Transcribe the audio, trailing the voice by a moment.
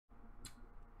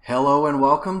Hello and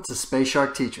welcome to Space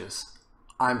Shark Teaches.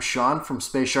 I'm Sean from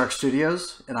Space Shark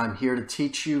Studios, and I'm here to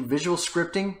teach you visual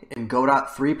scripting in Godot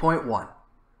 3.1.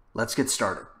 Let's get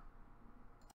started.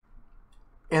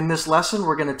 In this lesson,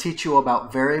 we're going to teach you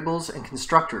about variables and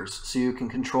constructors so you can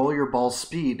control your ball's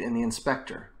speed in the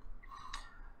inspector.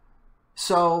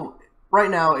 So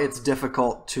right now it's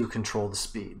difficult to control the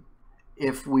speed.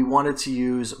 If we wanted to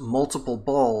use multiple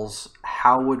balls,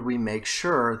 how would we make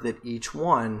sure that each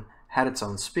one had its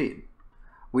own speed?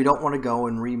 We don't want to go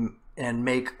and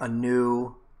make a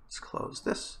new, let's close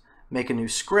this, make a new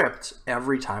script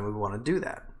every time we want to do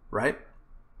that, right?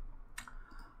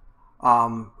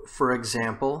 For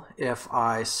example, if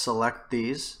I select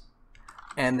these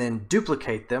and then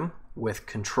duplicate them with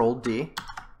Control D,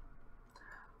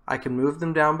 I can move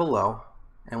them down below,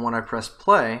 and when I press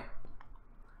play,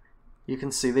 you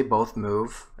can see they both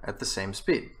move at the same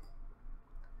speed.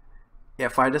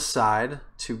 If I decide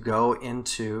to go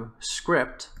into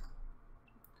script,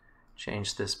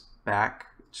 change this back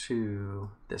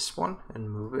to this one and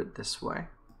move it this way.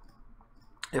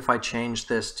 If I change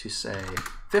this to say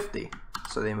 50,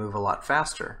 so they move a lot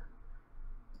faster,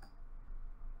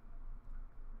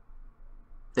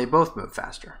 they both move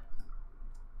faster.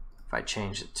 If I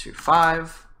change it to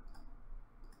 5,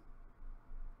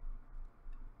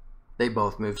 they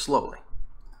both move slowly.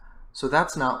 So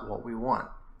that's not what we want.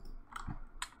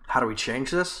 How do we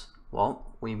change this?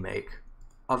 Well, we make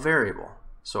a variable.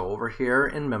 So over here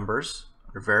in members,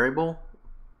 under variable,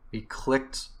 we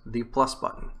clicked the plus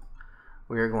button.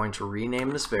 We are going to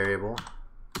rename this variable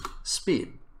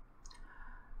speed.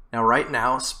 Now right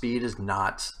now, speed is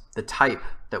not the type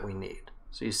that we need.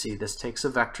 So you see this takes a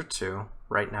vector 2.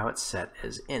 Right now it's set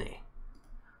as any.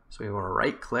 So we want to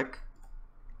right click,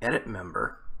 edit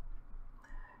member,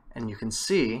 and you can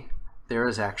see there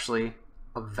is actually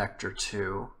a vector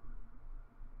 2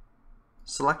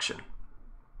 selection,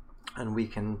 and we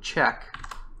can check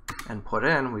and put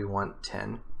in we want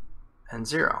 10 and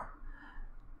 0.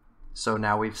 So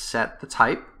now we've set the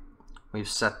type, we've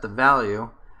set the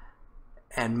value,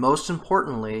 and most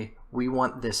importantly we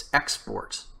want this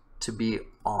export to be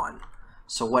on.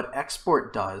 So what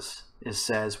export does is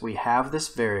says we have this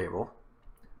variable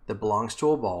that belongs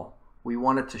to a ball. We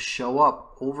want it to show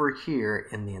up over here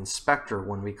in the inspector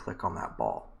when we click on that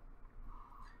ball.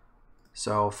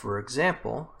 So for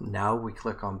example, now we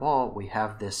click on ball, we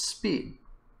have this speed.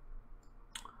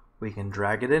 We can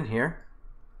drag it in here.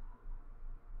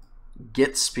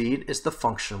 Get speed is the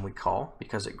function we call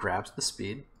because it grabs the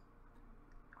speed.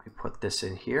 We put this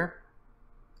in here,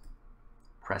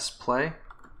 press play,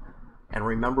 and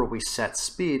remember we set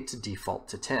speed to default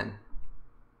to 10.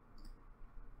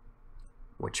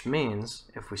 Which means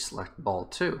if we select ball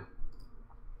 2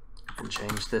 and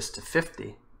change this to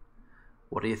 50,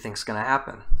 what do you think is going to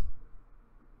happen?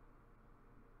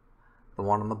 The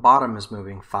one on the bottom is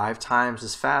moving 5 times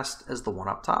as fast as the one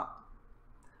up top.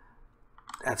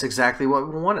 That's exactly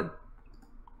what we wanted.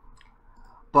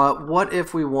 But what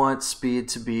if we want speed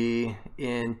to be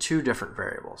in 2 different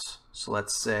variables? So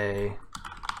let's say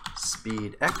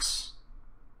speed x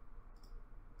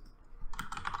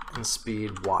and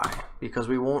speed y, because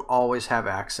we won't always have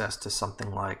access to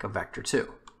something like a vector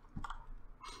 2.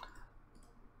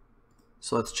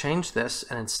 So let's change this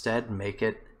and instead make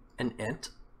it an int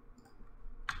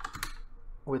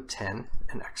with 10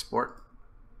 and export,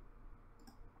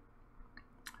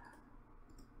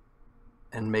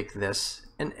 and make this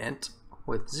an int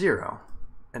with 0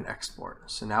 and export.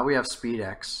 So now we have speed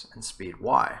x and speed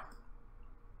y.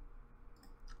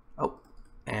 Oh,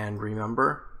 and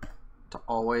remember to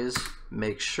always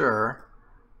make sure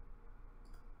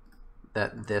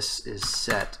that this is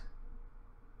set.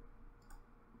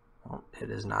 Well, it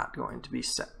is not going to be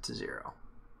set to 0.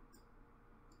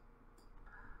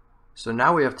 So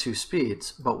now we have 2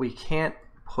 speeds, but we can't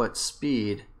put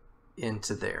speed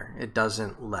into there. It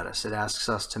doesn't let us. It asks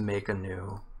us to make a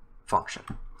new function.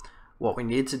 What we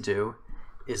need to do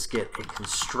is get a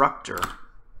constructor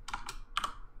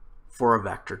for a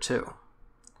vector 2.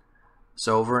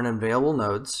 So over in available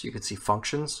nodes, you can see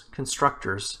functions,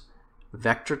 constructors,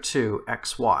 vector 2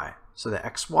 xy. So the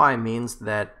xy means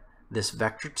that this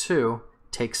vector 2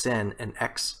 takes in an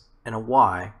x and a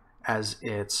y as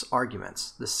its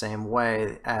arguments, the same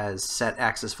way as set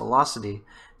axis velocity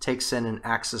takes in an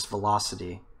axis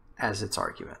velocity as its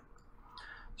argument.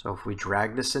 So if we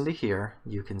drag this into here,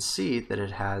 you can see that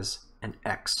it has an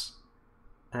x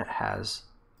and it has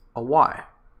a y.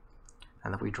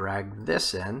 And if we drag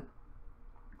this in,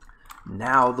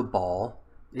 now the ball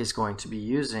is going to be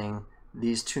using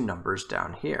these 2 numbers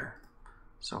down here.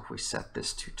 So if we set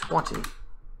this to 20,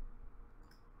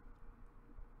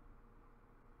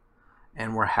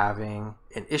 and we're having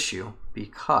an issue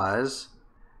because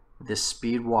this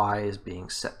speed y is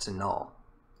being set to null.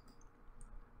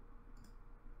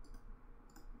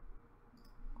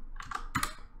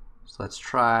 So let's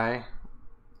try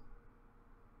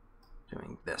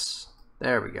doing this.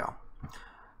 There we go.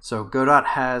 So Godot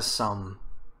has some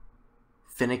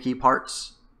finicky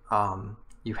parts.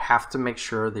 You have to make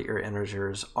sure that your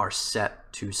integers are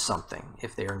set to something.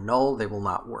 If they are null, they will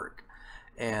not work.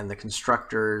 And the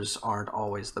constructors aren't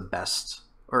always the best,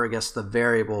 or I guess the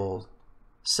variable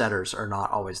setters are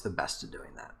not always the best at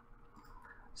doing that.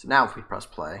 So now if we press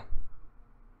play,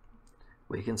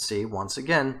 we can see once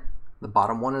again the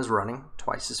bottom one is running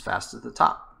twice as fast as the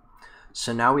top.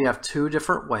 So now we have two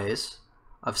different ways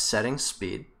of setting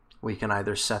speed. We can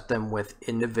either set them with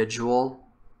individual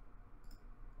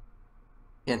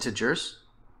integers,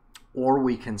 or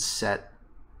we can set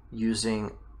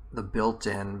using the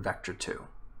built-in vector2.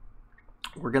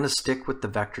 We're going to stick with the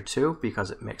vector2 because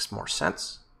it makes more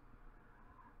sense.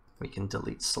 We can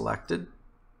delete selected,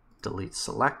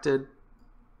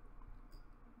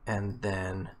 and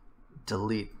then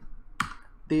delete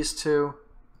these two,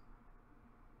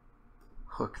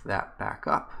 hook that back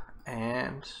up,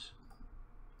 and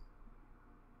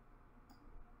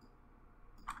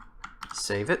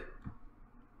save it.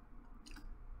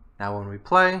 Now when we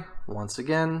play, once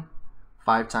again,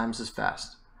 5 times as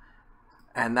fast.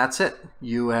 And that's it.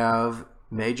 You have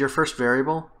made your first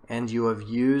variable, and you have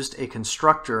used a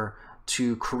constructor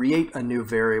to create a new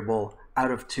variable out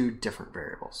of 2 different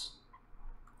variables.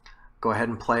 Go ahead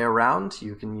and play around.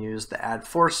 You can use the add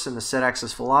force and the set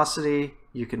axis velocity.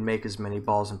 You can make as many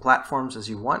balls and platforms as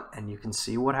you want, and you can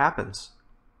see what happens.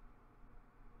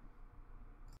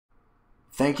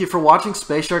 Thank you for watching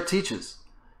Space Shark Teaches.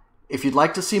 If you'd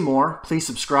like to see more, please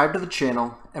subscribe to the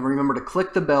channel and remember to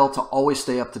click the bell to always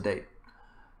stay up to date.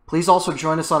 Please also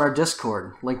join us on our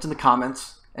Discord, linked in the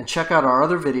comments, and check out our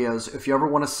other videos if you ever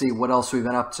want to see what else we've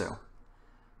been up to.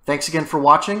 Thanks again for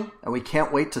watching, and we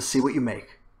can't wait to see what you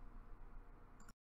make.